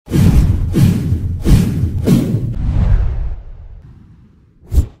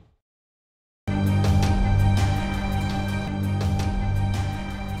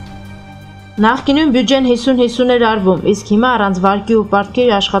Նախկինում բյուջեն 50-50 էր արվում, իսկ հիմա առանց վարկի ու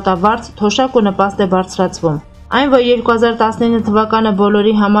պարտքերի աշխատավարձ, թոշակ ու նպաստ է բարձրացվում։ Այն, որ 2019 թվականը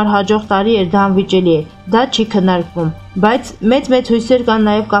բոլորի համար հաջող տարի էր, դա անվիճելի է, դա չի քննարկվում, բայց մեծ-մեծ հույսեր կան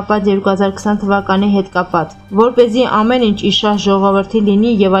նաև կապված 2020 թվականի հետ կապված, որպեսզի ամեն ինչ իշահ ժողովրդի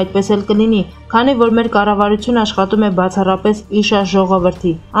լինի եւ այդպես էլ կլինի, քանի որ մեր կառավարությունն աշխատում է բացառապես իշահ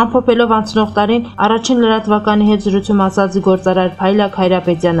ժողովրդի։ Ամփոփելով անցնող տարին առաջին լրատվականի հետ զրույցում ասաց գործարար Փայլակ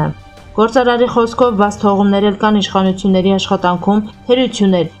Հայրապետյանը։ Գործարարի խոսքով բաց թողումներ էլ կան իշխանությունների աշխատանքում,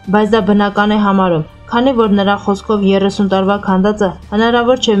 թերություններ, բայց դա բնական է համարում, քանի որ նրա խոսքով 30 տարվա քանդածը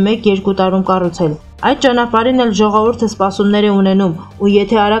հնարավոր չէ 1-2 տարում կառուցել։ Այդ ճանապարհին էլ ժողովուրդը սպասումներ է ունենում, ու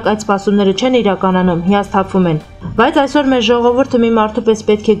եթե արագ այդ սպասումները չեն իրականանում, հիասթափվում են։ Բայց այսօր մեր ժողովուրդը մի մարդու պես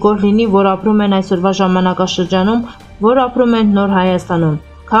պետք է գոհ լինի, որ ապրում են այսօրվա ժամանակաշրջանում, որ ապրում են նոր Հայաստանում։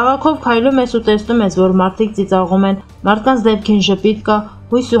 Քաղաքով քայլում ես ու տեսնում ես, որ մարդիկ ծիծաղում են, մարդկանց դեպքին ժպիտ կա,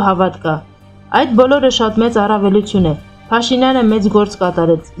 հույս ու հավատ կա։ Այդ բոլորը շատ մեծ առավելություն է։ Փաշինյանը մեծ գործ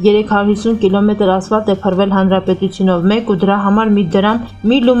կատարեց, 350 կիլոմետր ասֆալտ է փռվել հանրապետությունով մեկ ու դրա համար մի դրամ,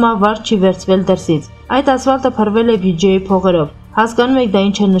 մի լումա վար չի վերցվել դրսից։ Այդ ասֆալտը փռվել է բյուջեի փողերով։ Հասկանում եք դա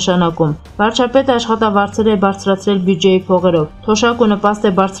ինչ է նշանակում։ Վարչապետը աշխատավարձեր է բարձրացրել բյուջեի փողերով, թոշակ ու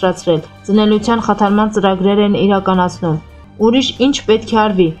նպաստ է բարձրացրել, ծնելիության խաթարման ծրագրեր են իրականացնում։ Ուրիշ ինչ պետք է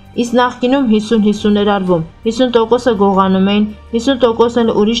արվի, իսկ նախկինում 50-50 էր արվում, 50%-ը գողանում էին, 50%-ն էլ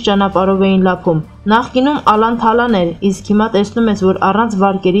ուրիշ ճանապարհով էին լափում։ Նախկինում ալան-թալան էր, իսկ հիմա տեսնում ես, որ առանց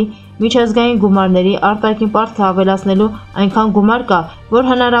վարկերի, միջազգային գումարների, արտաքին պարտքը ավելացնելու այնքան գումար կա, որ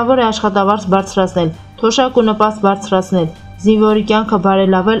հնարավոր է աշխատավարձ բարձրացնել, թոշակ ու նպաստ բարձրացնել, զինվորի կյանքը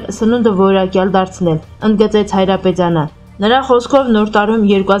բարելավել, սնունդը որակյալ դարձնել, ընդգծեց Հայրապետյանը։ Նրա խոսքով նոր տարում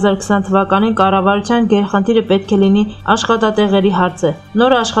 2020 թվականին կառավարության գերխնդիրը պետք է լինի աշխատատեղերի հարցը։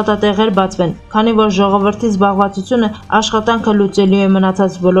 Նոր աշխատատեղեր բացվեն, քանի որ ժողովրդի զբաղվածությունը աշխատանքը լուծելու է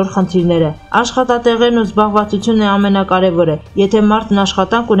մնացած բոլոր խնդիրները։ Աշխատատեղերն ու զբաղվածությունն է ամենակարևորը։ Եթե մարդն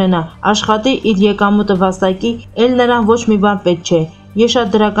աշխատանք ունենա, աշխատի, իր եկամուտը վաստակի, էլ նրան ոչ մի բան պետք չէ։ Ես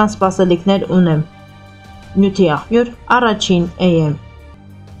շատ դրական սպասելիքներ ունեմ։ Նյութի աղբյուր, առաջին AM։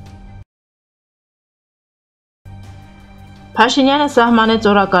 Փաշինյանը սահմանեց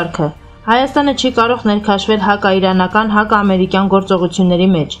օրակարգը։ Հայաստանը չի կարող ներքաշվել հակաիրանական, հակաամերիկյան գործողությունների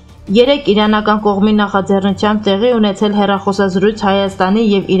մեջ։ Երեկ իրանական կողմի նախաձեռնությամբ տեղի ունեցել հեռախոսազրույց Հայաստանի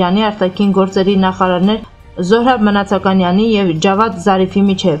եւ Իրանի արտաքին գործերի նախարարներ Զոհրաբ Մնացականյանի եւ Ջավադ Զարիֆի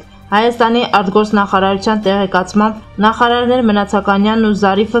միջև։ Հայաստանի արտգործնախարարության տեղեկացմամբ նախարարներ Մնացականյանն ու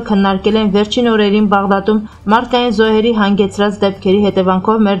Զարիֆը քննարկել են վերջին օրերին Բաղդադում մարդկային զոհերի հանգեցրած դեպքերի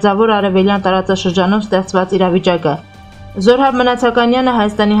հետևանքով Մերձավոր Արևելյան տարածաշրջանում ստեղծված իրավիճակը։ Զոհրաբ Մնացականյանը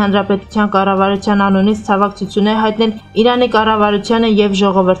Հայաստանի Հանրապետության կառավարության անունից ցավակցություն է հայտնել Իրանի կառավարությանը եւ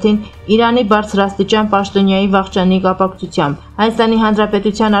ժողովրդին Իրանի բարձրաստիճան պաշտոնյայի վախճանի կապակցությամբ։ Հայաստանի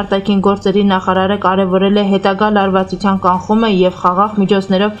Հանրապետության արտաքին գործերի նախարարը կարևորել է հետագա լարվածության կանխումը եւ խաղաղ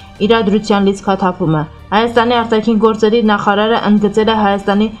միջոցներով իրադրության լիցքաթափումը։ Հայաստանի արտաքին գործերի նախարարը ընդգծել է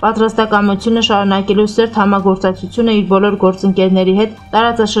Հայաստանի պատրաստակամությունը շարունակելու սերտ համագործակցությունը իր բոլոր գործընկերների հետ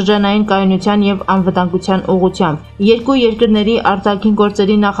տարածաշրջանային կայունության եւ անվտանգության ուղղությամբ։ Երկու երկրների արտաքին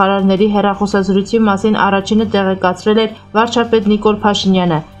գործերի նախարարների հեռախոսազրույցի մասին առաջինը տեղեկացրել էր վարչապետ Նիկոլ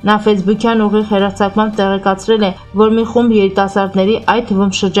Փաշինյանը։ Նա Facebook-յան ուղիղ հեռարձակմամբ տեղեկացրել է, որ մի խումբ երիտասարդների, այդ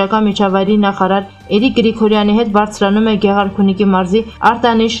թվում շրջակա միջավայրի նախարար Էրիկ Գրիգորյանի հետ բարձրանում է Գեղարքունիքի մարզի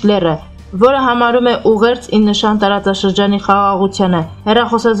Արտանիշ լեռը, որը համարում է ուղերձ ի նշան տարածաշրջանի խաղաղությանը։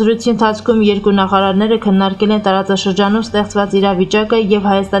 Հեռախոսազրույցի ընթացքում երկու նախարարները քննարկել են տարածաշրջանում ստեղծված իրավիճակը եւ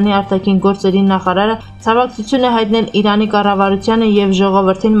Հայաստանի արտաքին գործերի նախարարը ցավակցություն է հայտնել Իրանի կառավարությանը եւ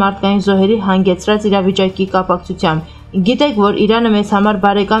ժողովրդին մարդկային զոհերի հանգեցրած իրավիճակի կապակցությամբ։ Գիտեք, որ Իրանը մեզ համար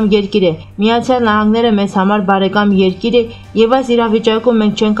բարեկամ երկիր է, Միացյալ Նահանգները մեզ համար բարեկամ երկիր է եւ այս իրավիճակում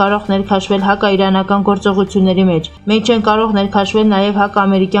մենք չենք կարող ներքաշվել հակաիրանական գործողությունների մեջ։ Մենք չենք կարող ներքաշվել նաեւ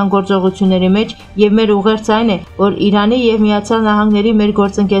հակաամերիկյան գործողությունների մեջ եւ մեր ուղերձը այն է, որ Իրանի եւ Միացյալ Նահանգների մեր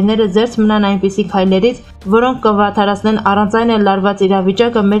գործընկերները զերծ մնան այնպիսի քայլերից, որոնք կվատարացնեն առանց այն էլ լարված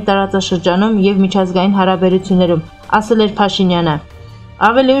իրավիճակը մեր տարածաշրջանում եւ միջազգային հարաբերություններում, ասել էր Փաշինյանը։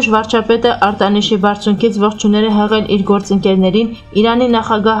 Ավելի ուշ վարչապետը Արտանիշի բարձունքից ողջույններ է հղել իր գործընկերներին, Իրանի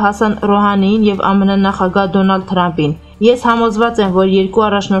նախագահ Հասան Ռոհանիին եւ ԱՄՆ նախագահ Դոնալդ Թրամփին։ Ես համոզված եմ, որ երկու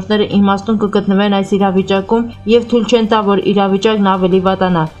առաջնորդները իմաստուն կգտնվեն այս իրավիճակում եւ թույլ չեն տա, որ իրավիճակն ավելի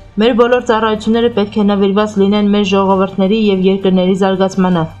վատանա։ Մեր բոլոր ծառայությունները պետք է նվիրված լինեն մեր ժողովրդների եւ երկրների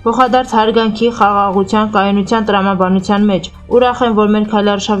զարգացմանը, փոխադարձ հարգանքի, խաղաղության, կայունության տրամաբանության մեջ։ Ուրախ եմ, որ մեր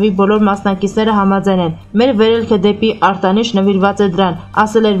քայլարշավի բոլոր մասնակիցները համաձայն են։ Մեր վերելքը դեպի Արտանիշ նվիրված է դրան,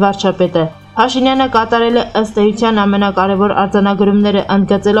 ասել էր վարչապետը։ Փաշինյանը կատարել է ըստ էության ամենակարևոր արձանագրումները,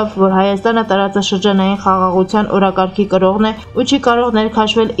 ընդգծելով, որ Հայաստանը տարածաշրջանային խաղաղության օրակարգի կրողն է ու չի կարող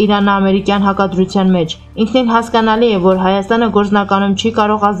ներքաշվել Իրано-ամերիկյան հակադրության մեջ։ Ինքնին հասկանալի է, որ Հայաստանը գործնականում չի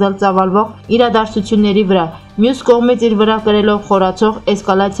կարող ազդել ծավալվող իրադարձությունների վրա, մյուս կողմից իր վրա կրելով խորացող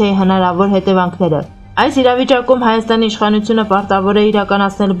էսկալացիայի հնարավոր հետևանքները։ Այս իրավիճակում Հայաստանի իշխանությունը պարտավոր է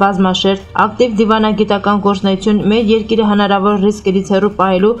իրականացնել բազմաշերտ, ակտիվ դիվանագիտական գործունեություն մեր երկիրը հնարավոր ռիսկերից հեռու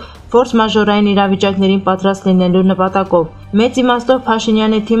պահելու ֆորս մաժորային իրավիճակներին պատրաստ լինելու նպատակով։ Մեծ իմաստով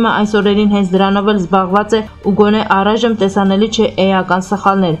Փաշինյանի թիմը այս օրերին հենց դրանով էլ զբաղված է ու գոնե առայժմ տեսանելի չէ էական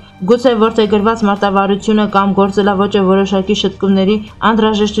սխալներ։ Գուցե որդեգրված մարտավարությունը կամ գործելավոճը որոշակի շտկումների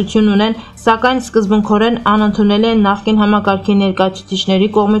անհրաժեշտություն ունեն, սակայն սկզբունքորեն անընդունելի են նախկին համակարգի ներկայացուցիչների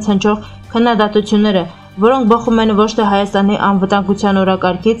կողմից հնչող քննադատությունները, որոնք բխում են ոչ թե Հայաստանի անվտանգության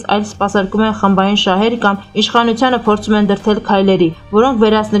օրակարգից, այլ սպասարկում են խմբային շահեր կամ իշխանությանը փորձում են դրդել քայլերի, որոնք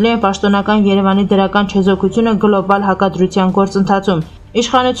վերացնելու են պաշտոնական Երևանի դրական չեզոքությունը գլոբալ հակադրության գործընթացում։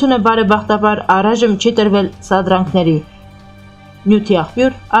 Իշխանությունը բարեբախտաբար առայժմ չի տրվել սադրանքների։ Նյութի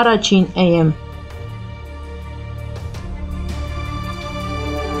աղբյուր, Առաջին AM։